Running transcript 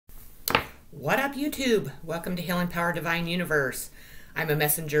What up, YouTube? Welcome to Healing Power Divine Universe. I'm a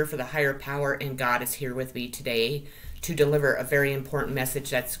messenger for the higher power, and God is here with me today to deliver a very important message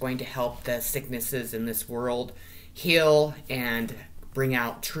that's going to help the sicknesses in this world heal and bring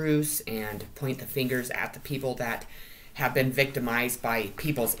out truths and point the fingers at the people that have been victimized by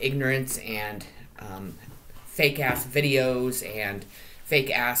people's ignorance and fake-ass videos and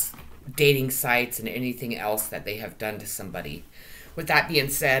fake-ass dating sites and anything else that they have done to somebody. With that being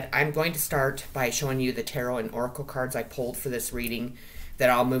said, I'm going to start by showing you the tarot and oracle cards I pulled for this reading. Then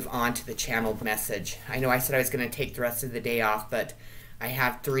I'll move on to the channeled message. I know I said I was going to take the rest of the day off, but I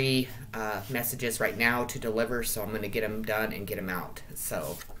have three messages right now to deliver, so I'm going to get them done and get them out.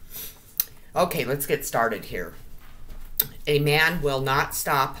 So, okay, let's get started here. A man will not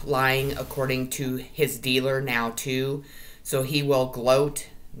stop lying according to his dealer now too, so he will gloat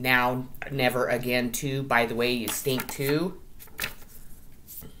now, never again too. By the way, you stink too.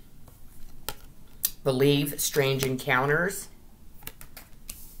 Believe strange encounters.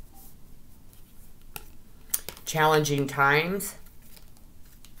 Challenging times.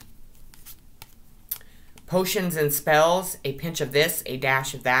 Potions and spells. A pinch of this, a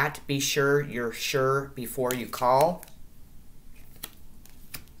dash of that. Be sure you're sure before you call.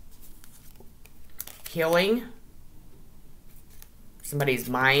 Healing. Somebody's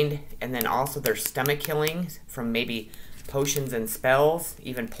mind, and then also their stomach healing from maybe potions and spells,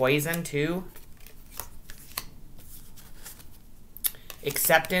 even poison too.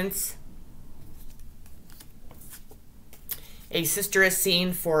 Acceptance. A sister is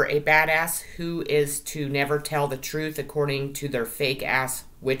seen for a badass who is to never tell the truth according to their fake ass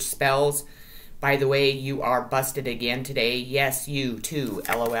witch spells. By the way, you are busted again today. Yes, you too,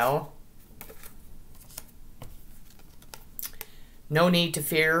 LOL. No need to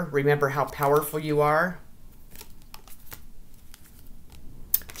fear. Remember how powerful you are.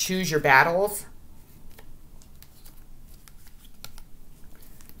 Choose your battles.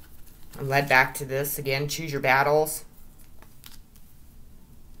 I'm led back to this again. Choose your battles.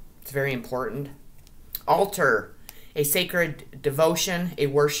 It's very important. Altar. A sacred devotion, a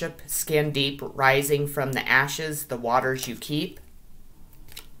worship, skin deep, rising from the ashes, the waters you keep.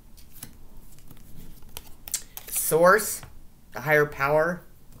 Source. The higher power.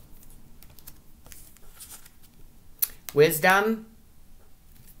 Wisdom.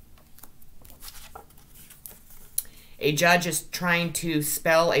 A judge is trying to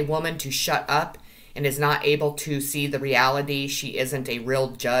spell a woman to shut up and is not able to see the reality. She isn't a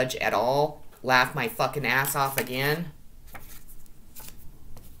real judge at all. Laugh my fucking ass off again.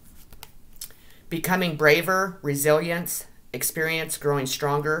 Becoming braver, resilience, experience, growing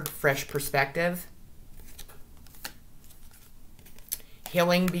stronger, fresh perspective.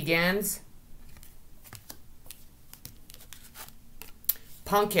 Healing begins.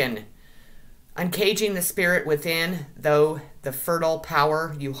 Pumpkin. Uncaging the spirit within, though the fertile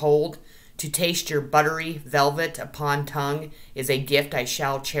power you hold, to taste your buttery velvet upon tongue is a gift I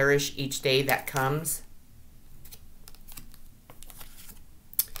shall cherish each day that comes.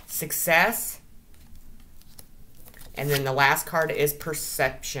 Success. And then the last card is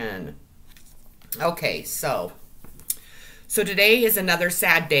perception. Okay, so today is another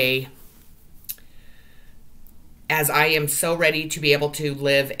sad day, as I am so ready to be able to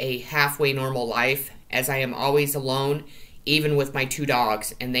live a halfway normal life, as I am always alone, even with my two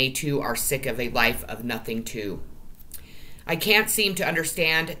dogs, and they too are sick of a life of nothing too. I can't seem to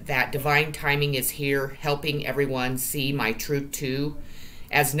understand that divine timing is here, helping everyone see my truth too,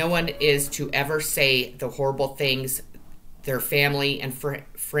 as no one is to ever say the horrible things their family and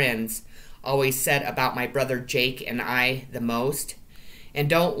friends always said about my brother Jake and I the most. And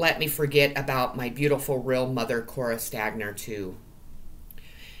don't let me forget about my beautiful real mother, Cora Stagner, too.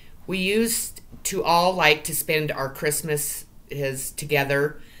 We used to all like to spend our Christmases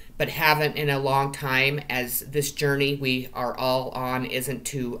together, but haven't in a long time, as this journey we are all on isn't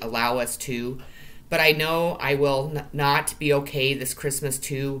to allow us to. But I know I will not be okay this Christmas,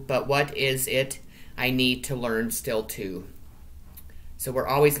 too. But what is it I need to learn still, too? So we're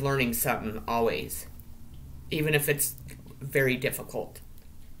always learning something, always. Even if it's very difficult.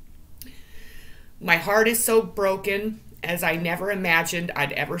 My heart is so broken, as I never imagined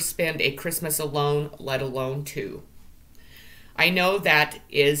I'd ever spend a Christmas alone, let alone two. I know that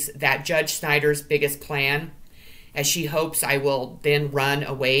is that Judge Snyder's biggest plan, as she hopes I will then run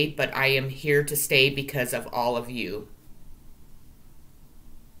away, but I am here to stay because of all of you.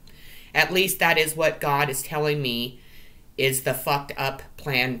 At least that is what God is telling me is the fucked up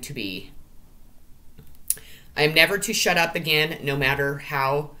plan to be. I am never to shut up again, no matter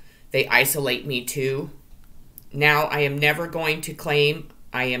how they isolate me too. Now I am never going to claim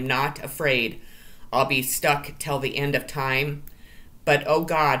I am not afraid. I'll be stuck till the end of time. But oh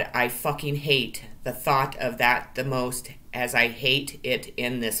God, I fucking hate the thought of that the most, as I hate it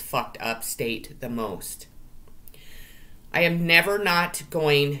in this fucked up state the most. I am never not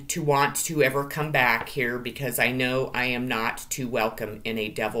going to want to ever come back here because I know I am not too welcome in a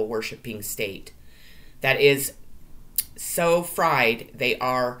devil-worshipping state. That is so fried they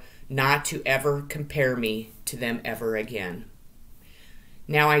are not to ever compare me to them ever again.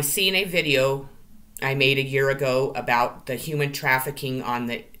 Now, I seen a video I made a year ago about the human trafficking on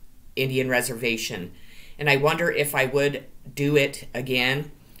the Indian reservation, and I wonder if I would do it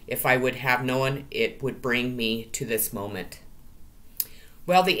again if I would have known it would bring me to this moment.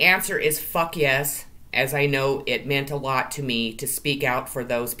 Well, the answer is fuck yes, as I know it meant a lot to me to speak out for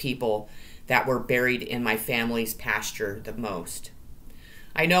those people that were buried in my family's pasture the most.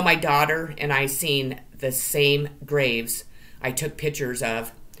 I know my daughter and I seen the same graves I took pictures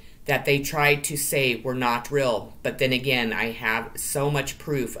of that they tried to say were not real, but then again, I have so much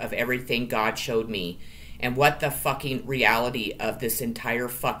proof of everything God showed me and what the fucking reality of this entire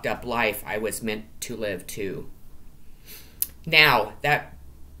fucked up life I was meant to live too. Now, that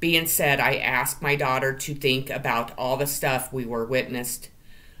being said, I asked my daughter to think about all the stuff we were witnessed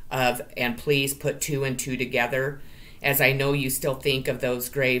of and please put 2 and 2 together, as I know you still think of those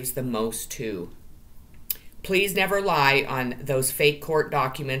graves the most too. Please never lie on those fake court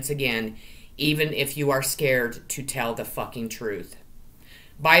documents again, even if you are scared to tell the fucking truth.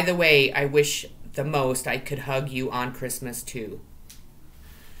 By the way, I wish the most I could hug you on Christmas too.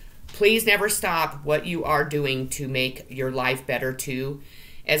 Please never stop what you are doing to make your life better too,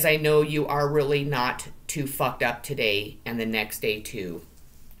 as I know you are really not too fucked up today and the next day too.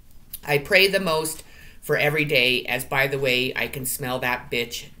 I pray the most for every day, as by the way, I can smell that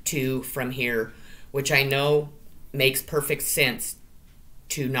bitch too from here, which I know makes perfect sense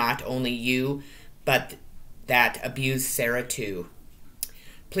to not only you, but that abused Sarah too.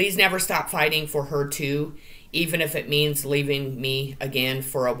 Please never stop fighting for her too, even if it means leaving me again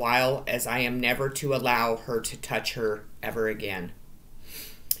for a while, as I am never to allow her to touch her ever again.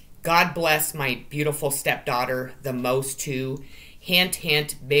 God bless my beautiful stepdaughter the most too. Hint,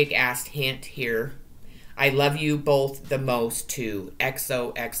 hint, big ass hint here. I love you both the most too.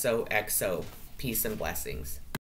 XOXOXO. Peace and blessings.